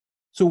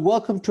So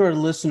welcome to our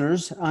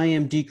listeners. I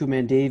am Diku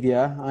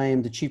Mandavia. I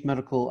am the Chief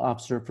Medical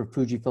Officer for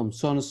Fujifilm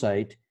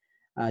Sonosite.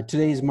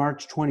 Today is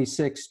March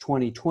 26,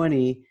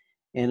 2020,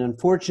 and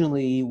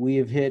unfortunately, we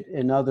have hit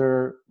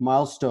another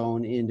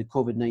milestone in the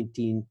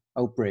COVID-19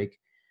 outbreak.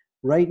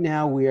 Right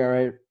now, we are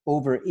at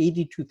over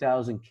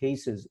 82,000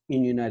 cases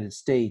in the United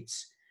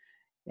States,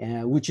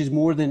 which is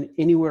more than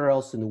anywhere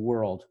else in the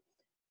world.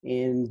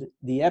 And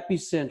the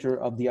epicenter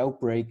of the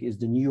outbreak is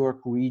the New York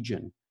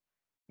region.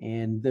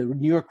 And the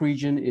New York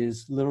region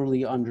is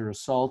literally under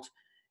assault.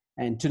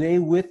 And today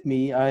with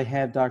me, I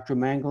have Dr.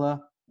 Mangala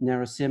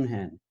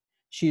Narasimhan.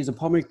 She is a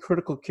pulmonary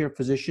critical care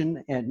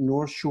physician at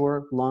North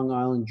Shore, Long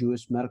Island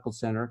Jewish Medical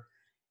Center,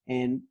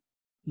 and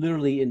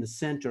literally in the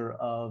center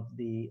of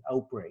the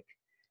outbreak.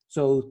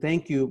 So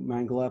thank you,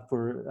 Mangala,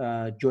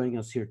 for joining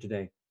us here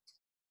today.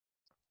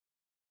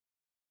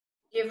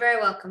 You're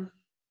very welcome.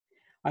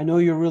 I know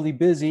you're really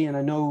busy, and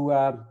I know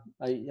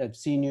I've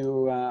seen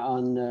you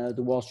on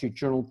the Wall Street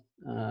Journal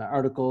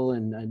article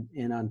and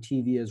on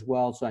TV as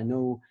well. So I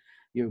know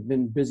you've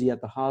been busy at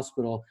the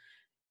hospital.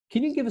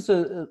 Can you give us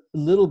a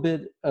little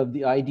bit of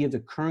the idea of the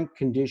current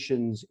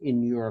conditions in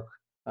New York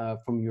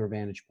from your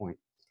vantage point?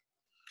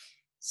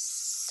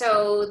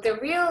 So the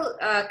real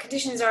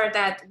conditions are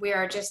that we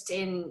are just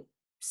in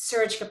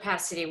surge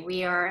capacity.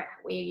 We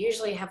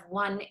usually have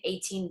one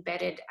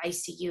 18-bedded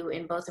ICU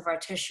in both of our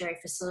tertiary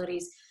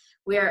facilities.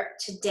 We are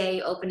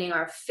today opening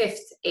our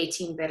fifth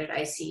 18-bedded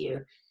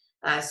ICU.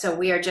 So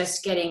we are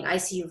just getting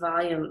ICU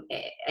volume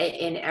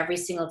in every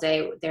single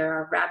day. There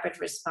are rapid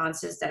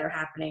responses that are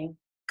happening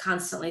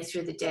constantly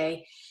through the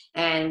day,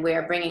 and we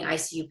are bringing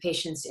ICU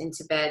patients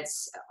into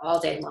beds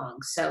all day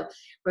long. So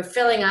we're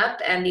filling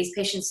up, and these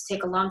patients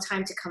take a long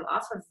time to come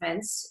off of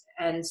vents,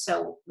 and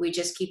so we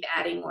just keep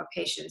adding more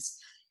patients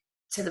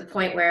to the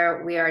point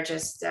where we are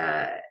just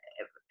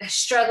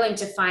struggling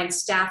to find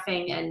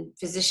staffing and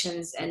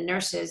physicians and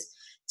nurses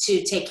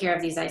to take care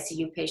of these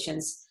ICU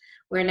patients.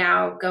 We're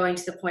now going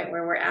to the point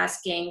where we're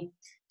asking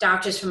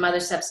doctors from other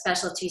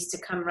subspecialties to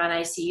come run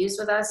ICUs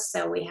with us.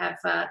 So we have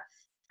a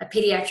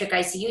pediatric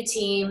ICU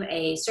team,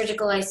 a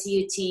surgical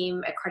ICU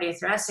team, a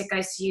cardiothoracic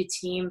ICU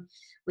team.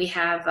 We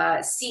have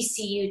a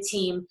CCU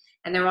team,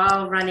 and they're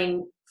all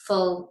running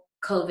full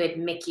COVID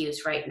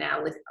MICUs right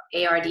now with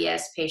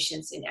ARDS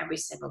patients in every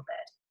single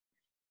bed.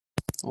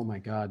 Oh my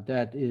God,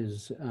 that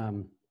is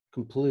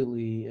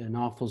completely an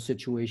awful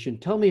situation.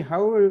 Tell me,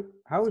 how are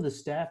the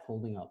staff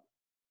holding up?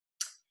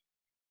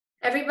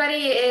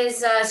 Everybody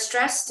is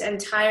stressed and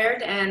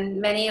tired, and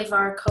many of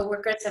our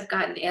coworkers have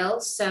gotten ill.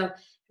 So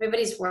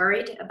everybody's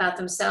worried about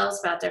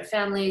themselves, about their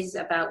families,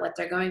 about what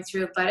they're going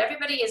through. But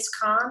everybody is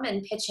calm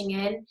and pitching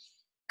in,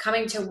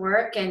 coming to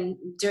work and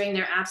doing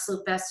their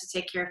absolute best to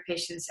take care of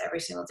patients every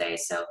single day.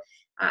 So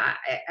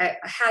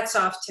hats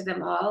off to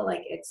them all.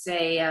 Like it's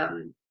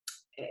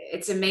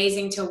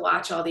amazing to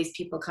watch all these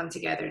people come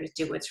together to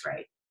do what's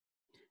right.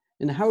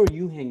 And how are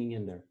you hanging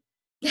in there?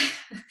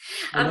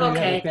 I'm okay.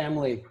 You have a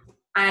family.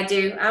 I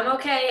do. I'm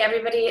okay.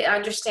 Everybody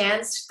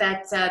understands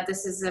that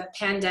this is a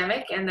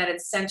pandemic and that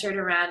it's centered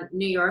around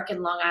New York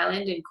and Long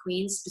Island and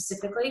Queens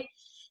specifically.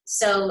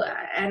 So,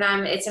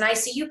 it's an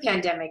ICU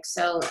pandemic.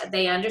 So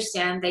they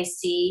understand, they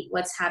see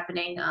what's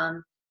happening.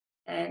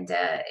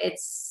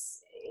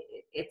 It's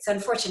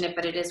unfortunate,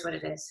 but it is what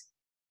it is.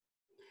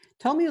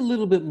 Tell me a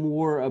little bit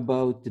more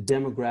about the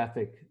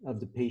demographic of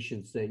the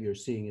patients that you're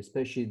seeing,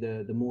 especially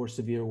the more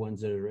severe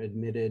ones that are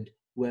admitted,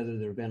 whether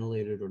they're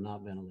ventilated or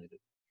not ventilated.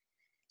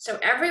 So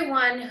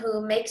everyone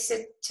who makes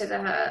it to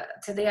the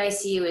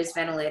ICU is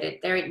ventilated.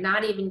 They're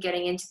not even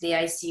getting into the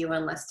ICU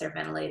unless they're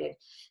ventilated.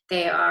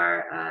 They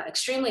are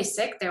extremely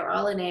sick. They're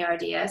all in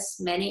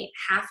ARDS.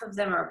 Half of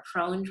them are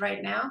prone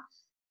right now.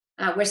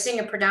 We're seeing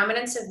a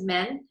predominance of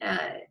men.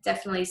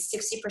 Definitely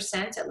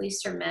 60% at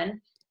least are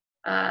men.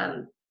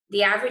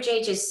 The average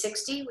age is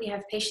 60. We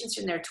have patients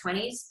in their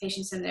 20s,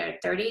 patients in their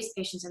 30s,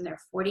 patients in their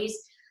 40s.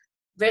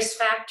 Risk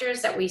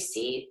factors that we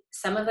see,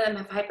 some of them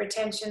have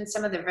hypertension,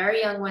 some of the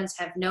very young ones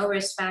have no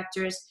risk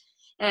factors,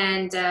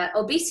 and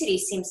obesity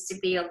seems to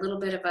be a little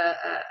bit of a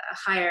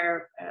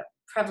higher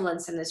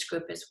prevalence in this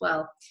group as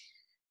well.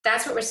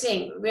 That's what we're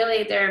seeing.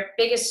 Really, their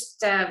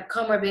biggest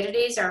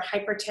comorbidities are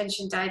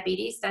hypertension,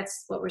 diabetes.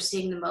 That's what we're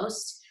seeing the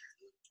most.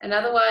 And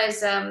otherwise,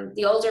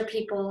 the older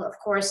people, of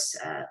course,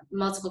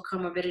 multiple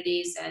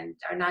comorbidities and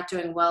are not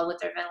doing well with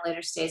their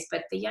ventilator stays,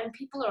 but the young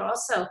people are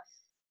also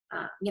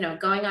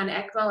going on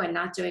ECMO and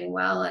not doing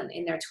well and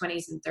in their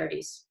 20s and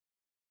 30s.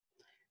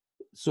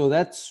 So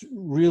that's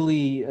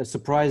really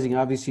surprising.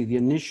 Obviously, the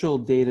initial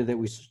data that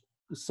we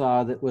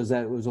saw that it was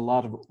a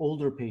lot of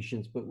older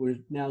patients, but we're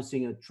now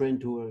seeing a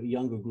trend to a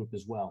younger group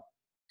as well.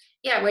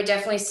 Yeah, we're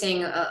definitely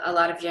seeing a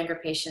lot of younger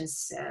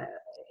patients,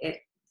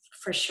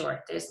 for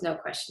sure. There's no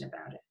question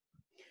about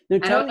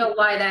it. I don't know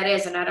why that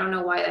is, and I don't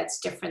know why that's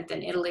different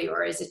than Italy,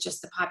 or is it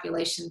just the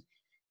population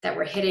that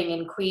we're hitting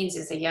in Queens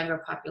is a younger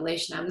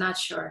population? I'm not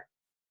sure.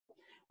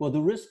 Well, the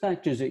risk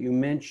factors that you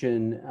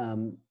mentioned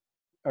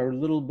are a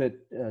little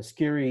bit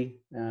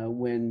scary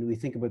when we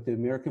think about the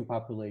American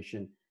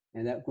population,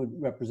 and that would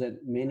represent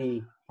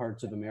many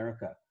parts of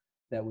America.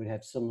 that would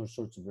have similar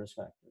sorts of risk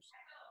factors?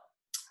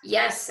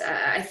 Yes,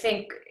 I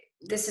think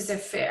this is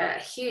a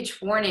huge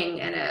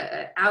warning and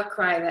a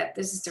outcry that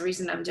this is the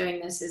reason I'm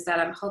doing this, is that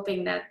I'm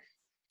hoping that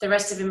the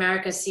rest of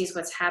America sees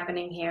what's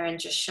happening here and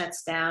just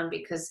shuts down,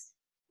 because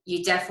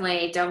you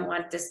definitely don't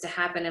want this to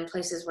happen in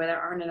places where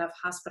there aren't enough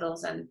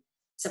hospitals and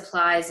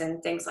supplies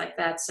and things like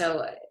that.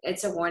 So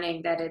it's a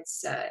warning that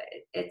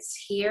it's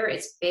here,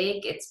 it's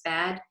big, it's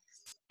bad,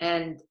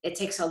 and it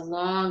takes a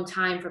long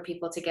time for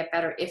people to get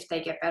better if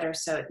they get better.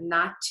 So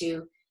not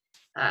to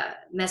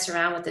mess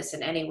around with this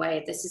in any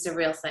way. This is a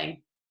real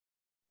thing.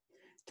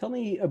 Tell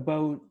me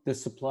about the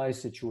supply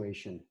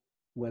situation,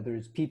 whether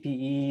it's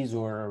PPEs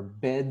or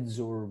beds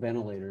or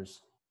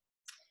ventilators.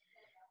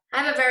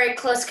 I have a very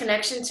close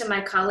connection to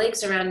my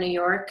colleagues around New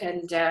York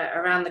and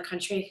around the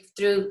country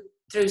through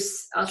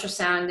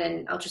ultrasound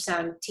and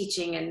ultrasound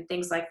teaching and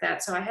things like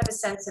that. So I have a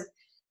sense of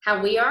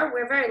how we are.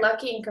 We're very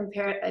lucky in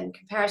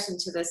comparison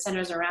to the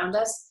centers around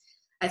us.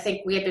 I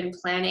think we had been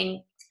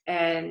planning,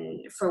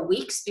 and for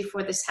weeks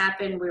before this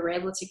happened, we were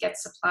able to get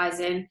supplies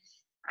in.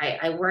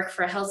 I work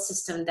for a health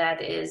system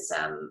that is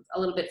a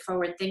little bit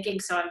forward thinking,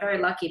 so I'm very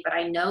lucky, but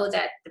I know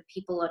that the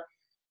people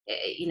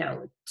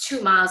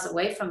 2 miles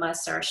away from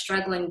us are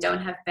struggling,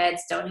 don't have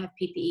beds, don't have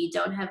PPE,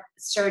 don't have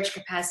surge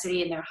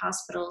capacity in their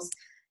hospitals,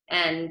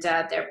 and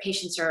their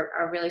patients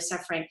are really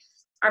suffering.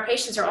 Our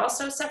patients are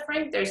also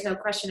suffering, there's no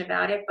question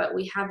about it, but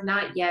we have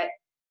not yet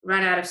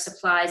run out of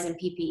supplies and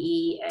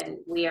PPE, and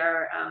we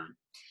are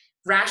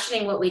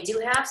rationing what we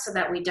do have so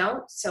that we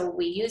don't. So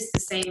we use the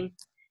same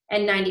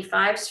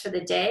N95s for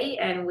the day,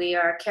 and we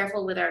are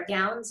careful with our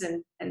gowns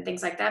and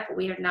things like that, but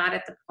we are not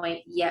at the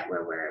point yet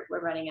where we're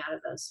running out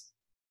of those.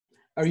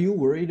 Are you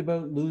worried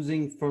about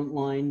losing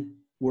frontline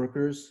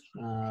workers,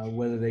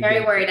 whether they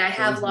Very worried. I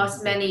have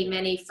lost many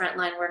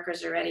frontline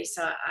workers already,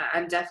 so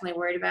I'm definitely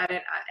worried about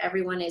it.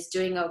 Everyone is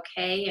doing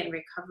okay and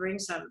recovering,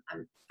 so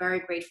I'm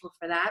very grateful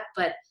for that.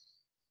 But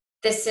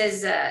this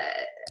is,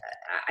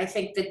 I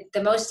think,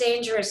 the most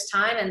dangerous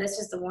time, and this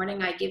is the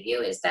warning I give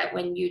you, is that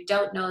when you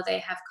don't know they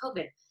have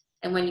COVID,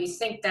 and when you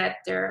think that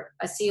they're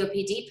a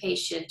COPD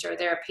patient, or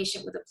they're a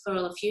patient with a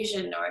pleural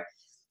effusion, or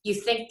you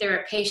think they're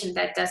a patient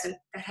that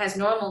has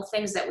normal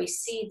things that we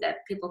see that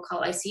people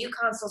call ICU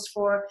consults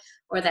for,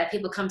 or that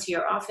people come to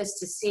your office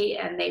to see,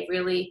 and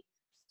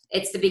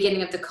it's the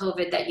beginning of the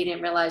COVID that you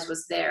didn't realize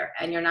was there,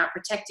 and you're not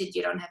protected,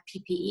 you don't have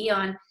PPE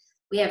on.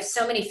 We have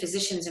so many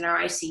physicians in our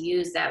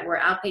ICUs that were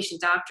outpatient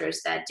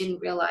doctors that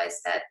didn't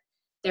realize that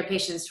their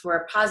patients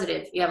were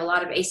positive. You have a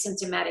lot of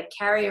asymptomatic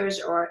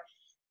carriers, or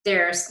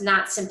they're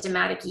not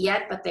symptomatic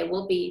yet, but they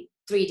will be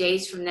 3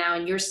 days from now,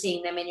 and you're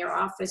seeing them in your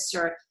office,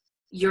 or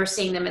you're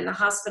seeing them in the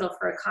hospital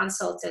for a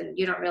consult, and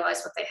you don't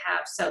realize what they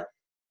have. So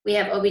we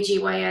have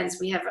OBGYNs,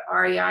 we have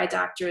REI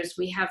doctors,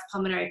 we have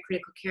pulmonary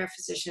critical care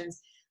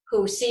physicians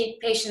who see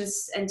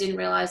patients and didn't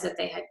realize that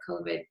they had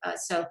COVID.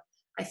 So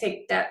I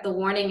think that the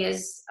warning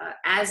is,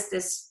 as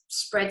this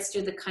spreads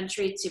through the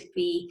country, to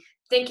be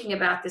thinking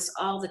about this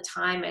all the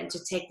time and to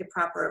take the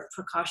proper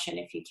precaution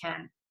if you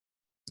can.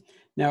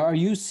 Now, are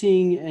you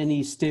seeing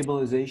any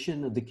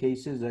stabilization of the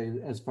cases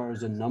as far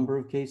as the number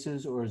of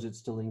cases, or is it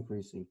still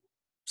increasing?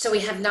 So we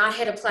have not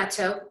hit a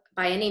plateau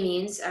by any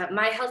means.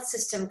 My health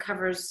system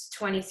covers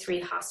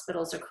 23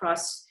 hospitals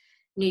across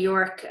New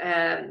York,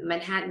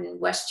 Manhattan,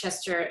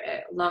 Westchester,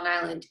 Long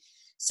Island.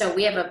 So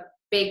we have a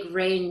big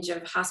range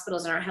of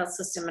hospitals in our health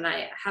system, and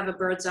I have a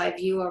bird's eye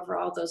view over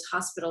all those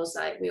hospitals.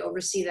 We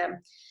oversee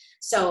them.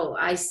 So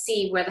I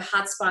see where the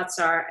hotspots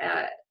are.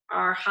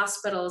 Our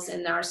hospitals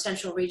in our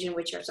central region,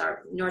 which is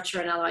our North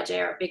Shore and LIJ,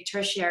 our big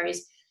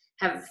tertiaries,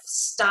 have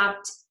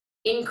stopped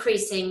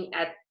increasing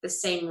at the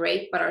same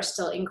rate, but are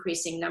still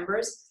increasing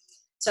numbers.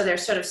 So they're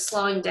sort of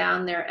slowing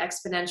down their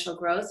exponential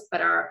growth,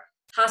 but our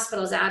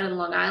hospitals out in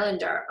Long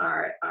Island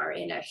are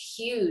in a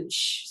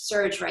huge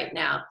surge right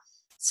now.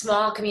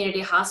 Small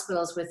community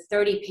hospitals with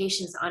 30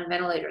 patients on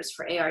ventilators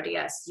for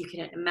ARDS. You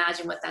can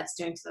imagine what that's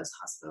doing to those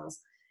hospitals.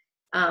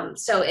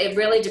 So it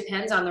really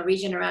depends on the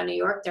region around New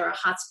York. There are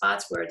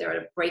hotspots where there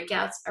are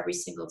breakouts every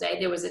single day.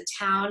 There was a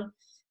town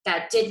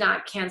that did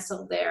not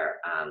cancel their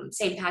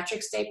St.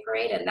 Patrick's Day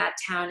parade, and that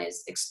town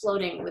is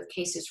exploding with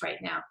cases right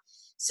now.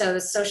 So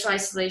the social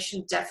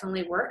isolation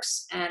definitely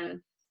works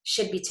and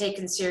should be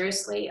taken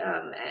seriously.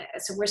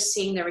 So we're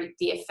seeing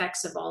the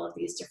effects of all of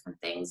these different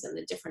things in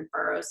the different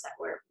boroughs that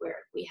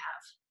we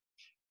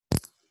have.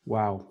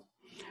 Wow.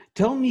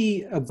 Tell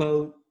me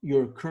about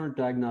your current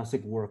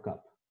diagnostic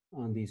workup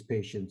on these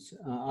patients.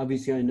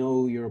 Obviously, I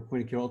know you're a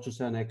point-of-care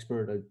ultrasound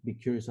expert. I'd be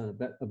curious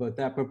about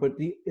that. But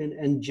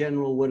in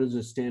general, what is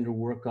a standard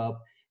workup,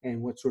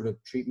 and what sort of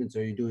treatments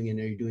are you doing, and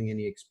are you doing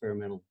any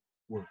experimental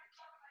work?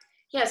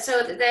 Yeah,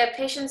 so the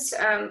patients,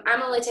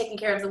 I'm only taking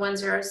care of the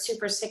ones who are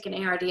super sick in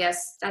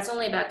ARDS. That's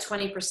only about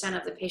 20%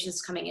 of the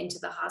patients coming into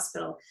the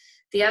hospital.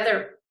 The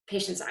other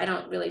patients I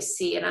don't really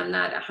see, and I'm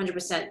not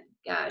 100%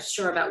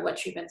 sure about what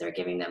treatment they're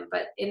giving them.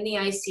 But in the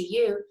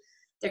ICU,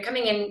 they're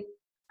coming in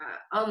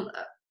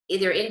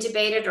either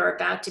intubated or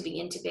about to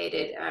be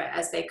intubated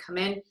as they come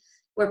in.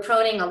 We're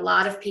proning a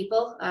lot of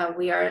people.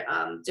 We are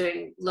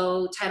doing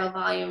low tidal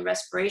volume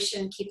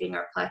respiration, keeping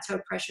our plateau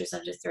pressures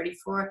under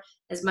 34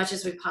 as much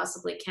as we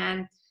possibly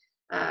can.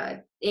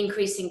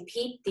 Increasing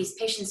PEEP. These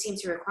patients seem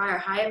to require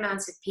high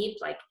amounts of PEEP,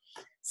 like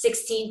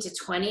 16 to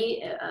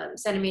 20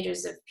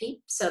 centimeters of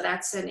PEEP. So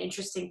that's an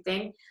interesting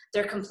thing.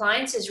 Their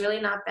compliance is really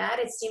not bad.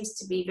 It seems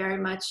to be very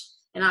much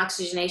an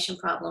oxygenation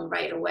problem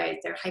right away.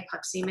 They're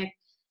hypoxemic,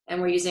 and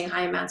we're using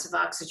high amounts of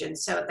oxygen.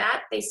 So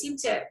that they seem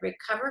to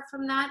recover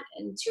from that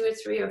in 2 or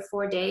 3 or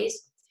 4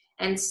 days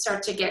and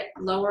start to get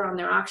lower on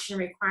their oxygen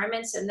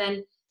requirements. And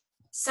then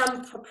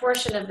some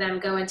proportion of them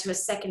go into a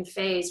second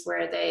phase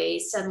where they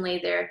suddenly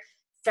their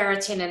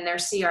ferritin and their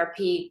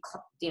CRP,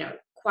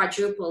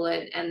 quadruple,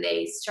 and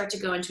they start to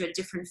go into a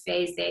different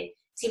phase. They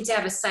seem to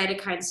have a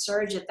cytokine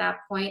surge at that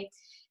point.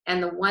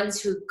 And the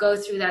ones who go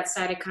through that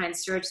cytokine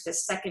surge the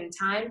second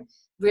time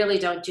really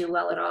don't do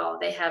well at all.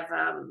 They have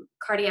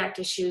cardiac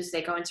issues,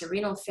 they go into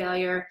renal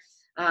failure,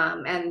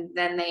 and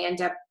then they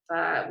end up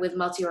with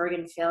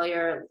multi-organ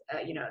failure,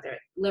 their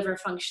liver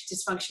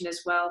dysfunction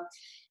as well.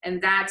 And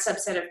that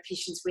subset of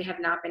patients we have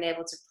not been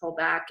able to pull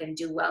back and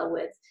do well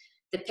with.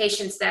 The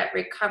patients that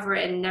recover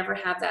and never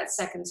have that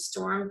second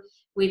storm,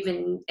 we've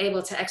been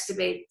able to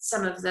extubate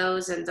some of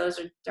those, and those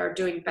are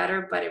doing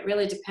better, but it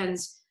really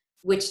depends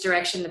which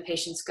direction the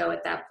patients go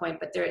at that point.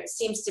 But there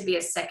seems to be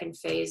a second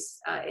phase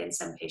in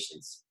some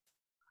patients.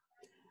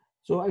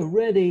 So I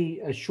read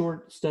a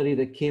short study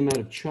that came out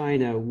of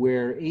China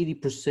where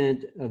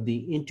 80% of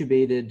the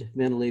intubated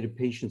ventilated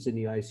patients in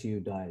the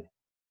ICU died.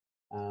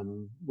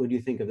 What do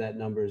you think of that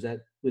number?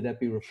 Would that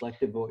be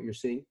reflective of what you're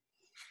seeing?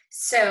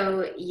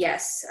 So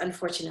yes,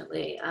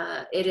 unfortunately,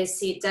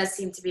 it does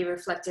seem to be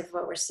reflective of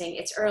what we're seeing.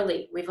 It's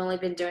early. We've only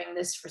been doing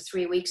this for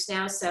 3 weeks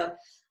now, so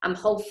I'm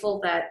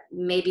hopeful that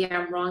maybe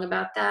I'm wrong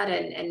about that,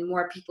 and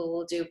more people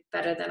will do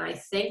better than I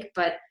think.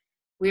 But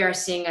we are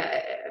seeing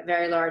a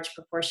very large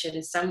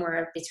proportion,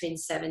 somewhere between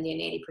 70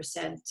 and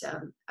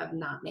 80% of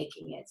not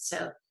making it.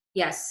 So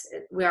yes,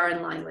 we are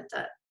in line with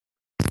that.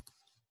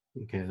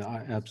 Okay,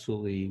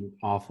 absolutely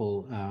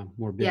awful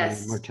morbidity,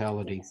 Yes.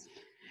 mortality. Yes.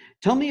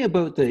 Tell me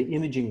about the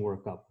imaging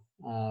workup,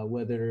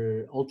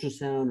 whether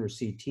ultrasound or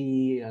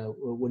CT,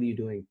 what are you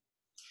doing?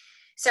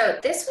 So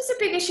this was a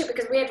big issue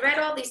because we had read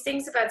all these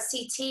things about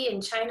CT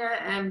in China,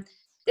 and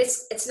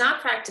it's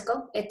not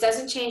practical. It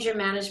doesn't change your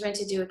management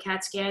to do a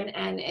CAT scan,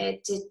 and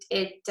it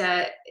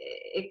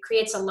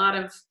creates a lot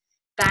of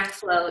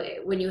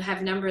backflow when you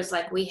have numbers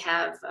like we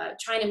have.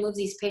 Trying to move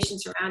these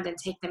patients around and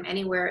take them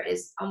anywhere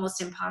is almost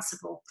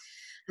impossible.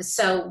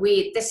 So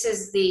this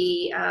is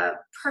the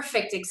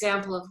perfect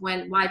example of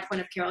why point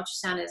of care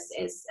ultrasound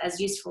is as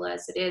useful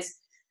as it is.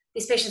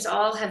 These patients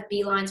all have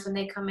B lines when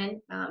they come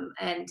in,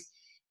 and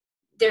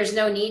there's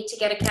no need to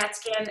get a CAT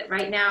scan.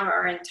 Right now,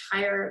 our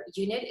entire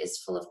unit is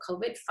full of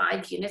COVID,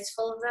 5 units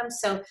full of them.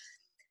 So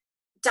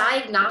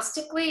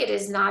diagnostically, it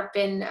has not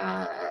been,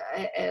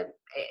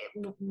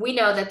 we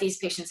know that these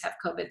patients have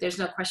COVID. There's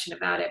no question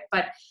about it.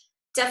 But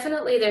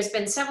definitely, there's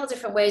been several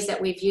different ways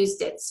that we've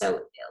used it.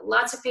 So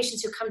lots of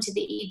patients who come to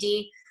the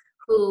ED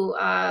who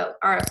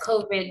are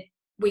COVID,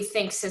 we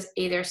think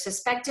either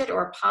suspected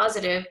or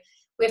positive,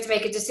 we have to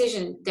make a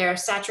decision. Their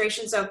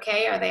saturation's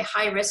okay. Are they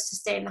high risk to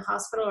stay in the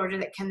hospital, or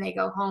can they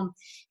go home?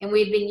 And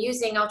we've been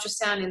using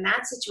ultrasound in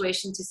that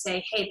situation to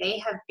say, hey, they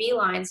have B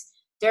lines.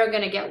 They're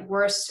going to get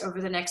worse over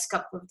the next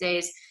couple of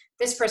days.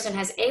 This person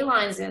has A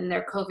lines and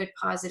they're COVID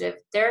positive.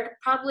 They're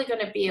probably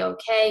going to be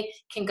okay,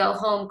 can go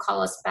home,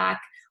 call us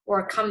back,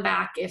 or come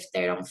back if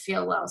they don't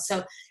feel well.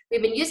 So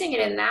we've been using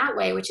it in that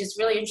way, which is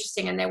really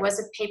interesting. And there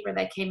was a paper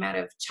that came out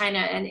of China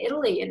and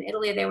Italy. In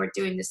Italy, they were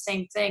doing the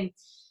same thing.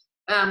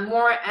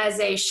 More as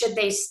a should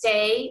they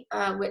stay,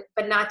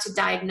 but not to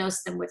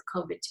diagnose them with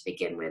COVID to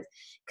begin with.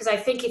 Because I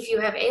think if you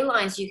have A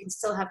lines, you can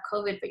still have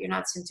COVID, but you're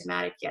not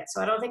symptomatic yet.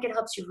 So I don't think it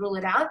helps you rule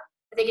it out.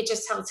 I think it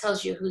just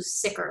tells you who's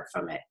sicker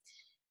from it.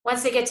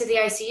 Once they get to the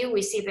ICU,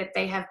 we see that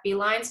they have B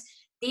lines.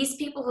 These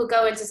people who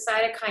go into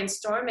cytokine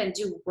storm and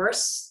do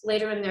worse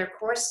later in their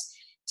course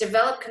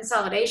develop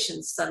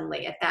consolidations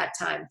suddenly at that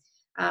time.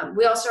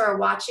 We also are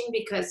watching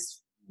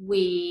because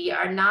we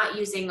are not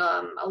using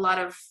a lot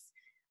of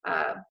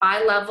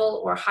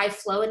bi-level or high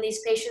flow in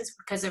these patients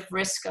because of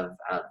risk of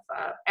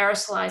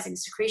aerosolizing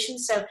secretion.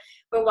 So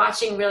we're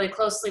watching really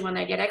closely when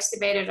they get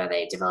extubated. Are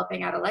they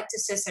developing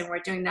atelectasis? And we're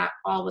doing that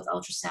all with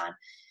ultrasound.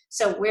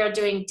 So we're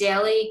doing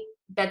daily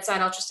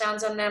bedside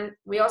ultrasounds on them.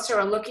 We also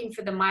are looking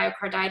for the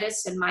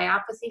myocarditis and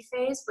myopathy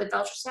phase with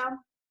ultrasound.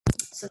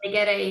 So they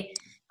get a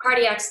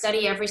cardiac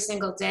study every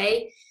single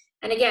day.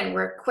 And again,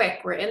 we're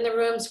quick. We're in the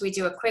rooms. We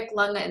do a quick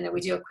lung and then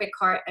we do a quick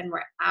heart, and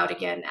we're out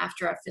again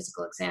after our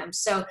physical exam.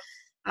 So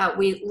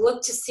we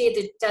look to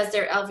see does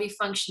their LV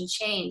function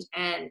change,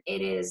 and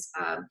it is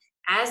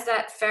as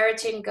that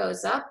ferritin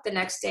goes up, the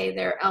next day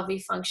their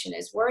LV function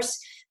is worse,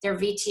 their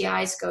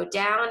VTIs go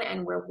down,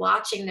 and we're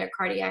watching their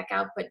cardiac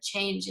output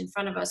change in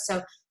front of us.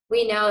 So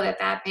we know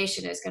that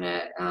patient is going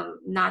to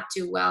not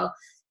do well.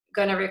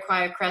 going to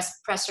require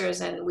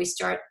pressors, and we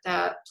start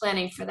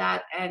planning for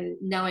that and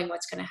knowing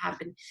what's going to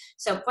happen.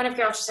 So point of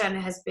care ultrasound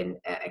has been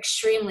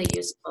extremely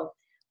useful.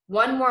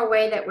 One more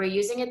way that we're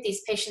using it,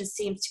 these patients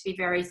seem to be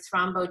very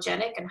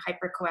thrombogenic and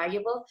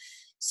hypercoagulable.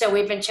 So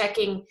we've been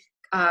checking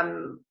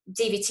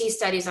DVT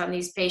studies on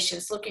these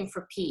patients, looking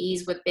for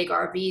PEs with big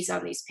RVs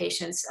on these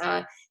patients,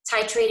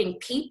 titrating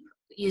PEEP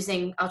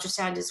using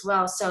ultrasound as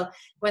well. So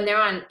when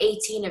they're on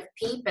 18 of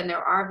PEEP and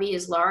their RV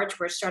is large,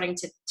 we're starting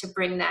to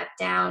bring that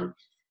down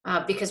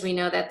because we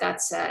know that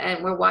that's,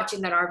 and we're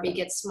watching that RV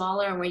get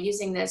smaller, and we're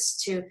using this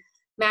to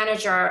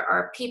manage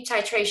our PEEP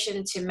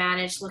titration, to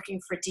manage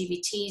looking for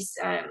DVTs,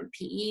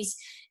 PEs,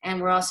 and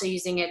we're also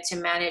using it to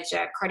manage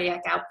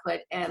cardiac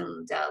output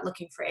and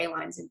looking for A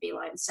lines and B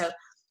lines. So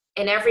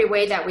in every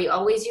way that we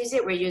always use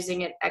it, we're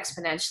using it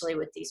exponentially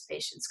with these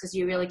patients because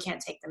you really can't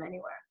take them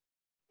anywhere.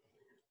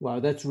 Wow,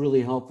 that's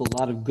really helpful. A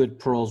lot of good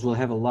pearls. We'll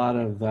have a lot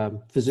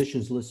of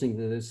physicians listening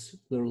to this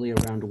literally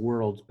around the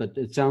world, but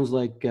it sounds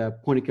like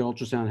point-of-care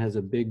ultrasound has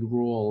a big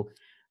role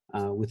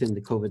within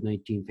the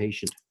COVID-19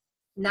 patient.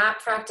 Not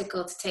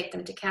practical to take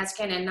them to CAT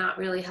scan and not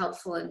really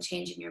helpful in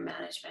changing your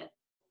management.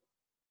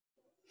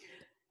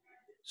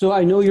 So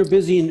I know you're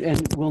busy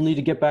and we'll need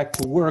to get back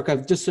to work.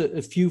 I've just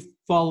a few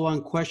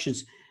follow-on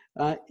questions.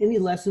 Any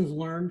lessons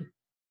learned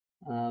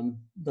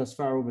thus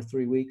far over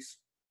 3 weeks?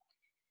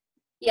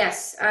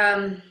 Yes,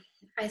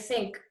 I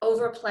think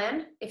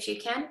overplan if you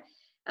can.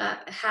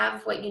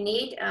 Have what you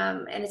need,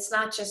 and it's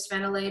not just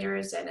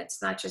ventilators, and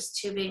it's not just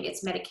tubing,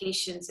 it's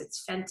medications,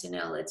 it's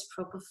fentanyl, it's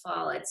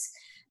propofol, it's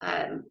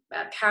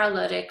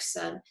paralytics.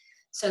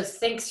 So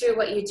think through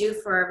what you do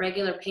for a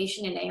regular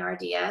patient in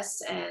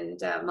ARDS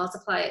and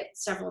multiply it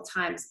several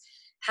times.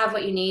 Have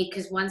what you need,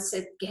 because once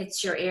it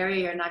hits your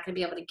area, you're not going to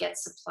be able to get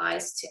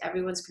supplies to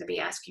everyone's going to be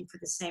asking for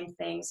the same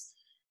things.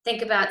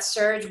 Think about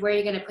surge, where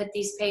you're going to put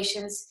these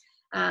patients.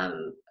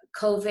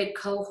 COVID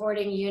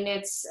cohorting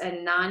units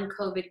and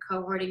non-COVID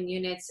cohorting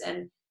units,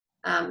 and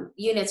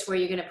units where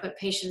you're going to put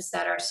patients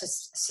that are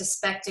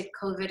suspected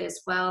COVID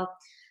as well.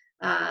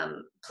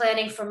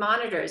 Planning for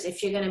monitors.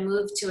 If you're going to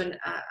move to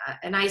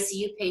an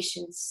ICU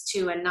patients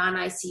to a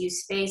non-ICU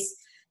space,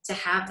 to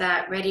have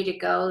that ready to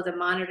go. The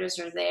monitors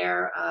are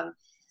there.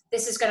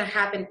 This is going to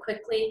happen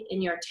quickly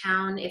in your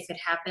town if it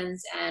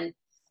happens, and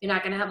you're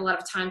not going to have a lot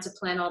of time to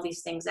plan all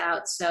these things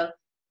out. So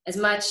as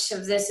much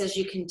of this as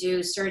you can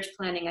do, surge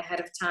planning ahead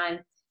of time,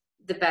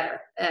 the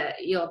better.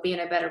 You'll be in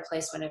a better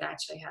place when it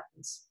actually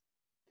happens.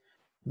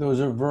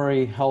 Those are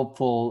very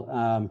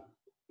helpful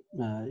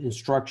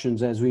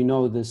instructions. As we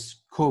know,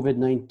 this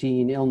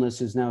COVID-19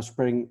 illness is now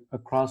spreading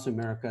across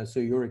America,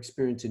 so your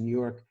experience in New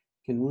York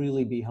can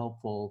really be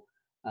helpful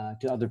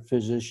to other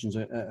physicians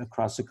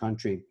across the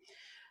country.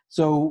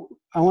 So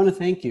I want to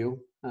thank you.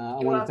 I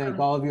want to thank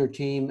all of your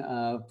team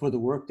for the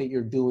work that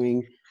you're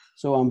doing.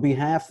 So on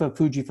behalf of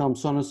Fujifilm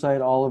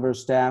Sonosite, all of our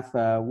staff,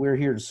 we're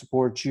here to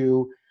support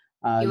you.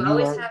 You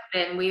always have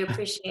been. We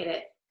appreciate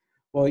it.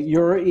 Well,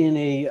 you're in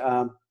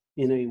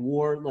a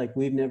war like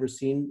we've never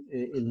seen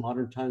in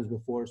modern times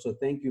before. So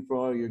thank you for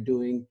all you're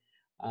doing.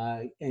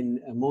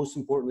 And most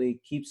importantly,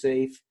 keep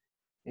safe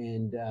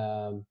and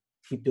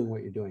keep doing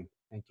what you're doing.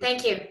 Thank you.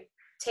 Thank you.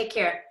 Take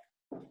care.